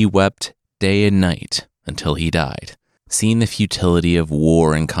said that he wept day and night until he died, seeing the futility of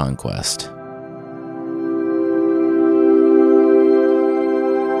war and conquest.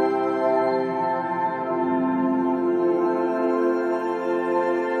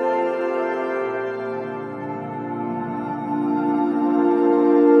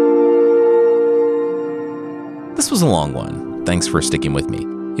 This was a long one. Thanks for sticking with me.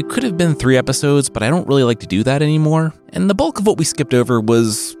 It could have been 3 episodes, but I don't really like to do that anymore, and the bulk of what we skipped over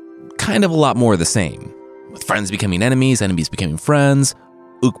was kind of a lot more of the same. With friends becoming enemies, enemies becoming friends,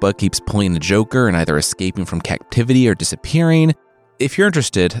 Uqba keeps pulling the Joker and either escaping from captivity or disappearing. If you're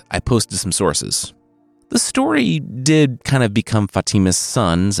interested, I posted some sources. The story did kind of become Fatima's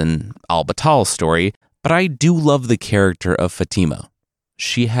sons and al-Battal's story, but I do love the character of Fatima.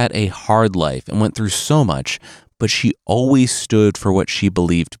 She had a hard life and went through so much, but she always stood for what she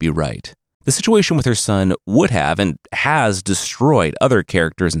believed to be right. The situation with her son would have and has destroyed other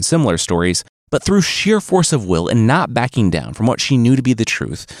characters in similar stories, but through sheer force of will and not backing down from what she knew to be the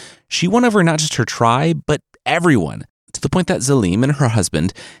truth, she won over not just her tribe, but everyone, to the point that Zalim and her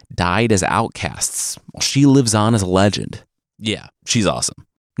husband died as outcasts, while she lives on as a legend. Yeah, she's awesome.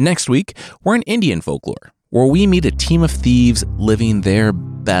 Next week, we're in Indian folklore, where we meet a team of thieves living their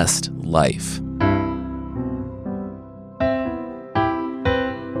best life.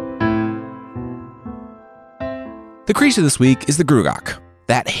 The creature this week is the Grugach,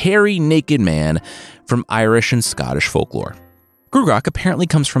 that hairy, naked man from Irish and Scottish folklore. Grugach apparently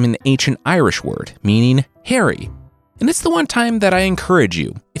comes from an ancient Irish word, meaning hairy. And it's the one time that I encourage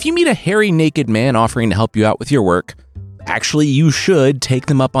you, if you meet a hairy, naked man offering to help you out with your work, actually you should take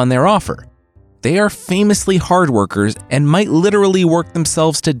them up on their offer. They are famously hard workers and might literally work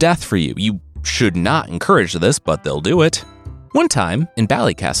themselves to death for you. You should not encourage this, but they'll do it. One time, in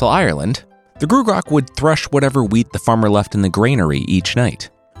Ballycastle, Ireland, the Grugach would thresh whatever wheat the farmer left in the granary each night,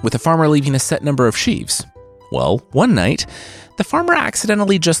 with the farmer leaving a set number of sheaves. Well, one night, the farmer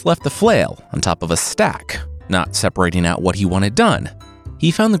accidentally just left the flail on top of a stack, not separating out what he wanted done. He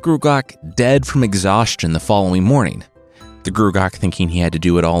found the Grugach dead from exhaustion the following morning, the Grugach thinking he had to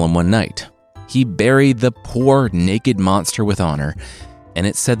do it all in one night. He buried the poor, naked monster with honor, and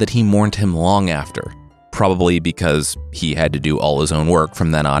it's said that he mourned him long after, probably because he had to do all his own work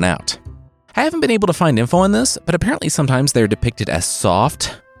from then on out. I haven't been able to find info on this, but apparently sometimes they're depicted as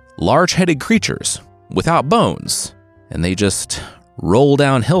soft, large-headed creatures without bones, and they just roll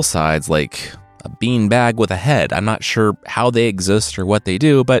down hillsides like a beanbag with a head. I'm not sure how they exist or what they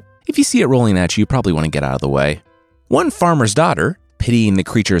do, but if you see it rolling at you, you probably want to get out of the way. One farmer's daughter, pitying the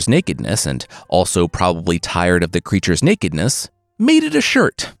creature's nakedness and also probably tired of the creature's nakedness, made it a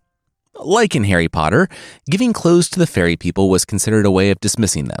shirt. Like in Harry Potter, giving clothes to the fairy people was considered a way of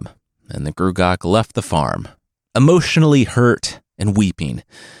dismissing them, and the Grugach left the farm, emotionally hurt and weeping,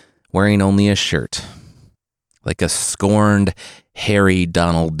 wearing only a shirt, like a scorned, hairy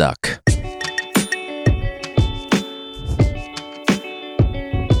Donald Duck.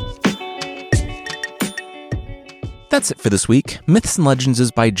 That's it for this week. Myths and Legends is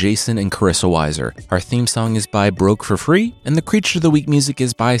by Jason and Carissa Weiser. Our theme song is by Broke for Free, and the Creature of the Week music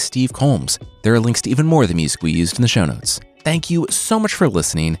is by Steve Combs. There are links to even more of the music we used in the show notes. Thank you so much for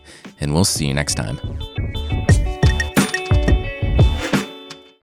listening, and we'll see you next time.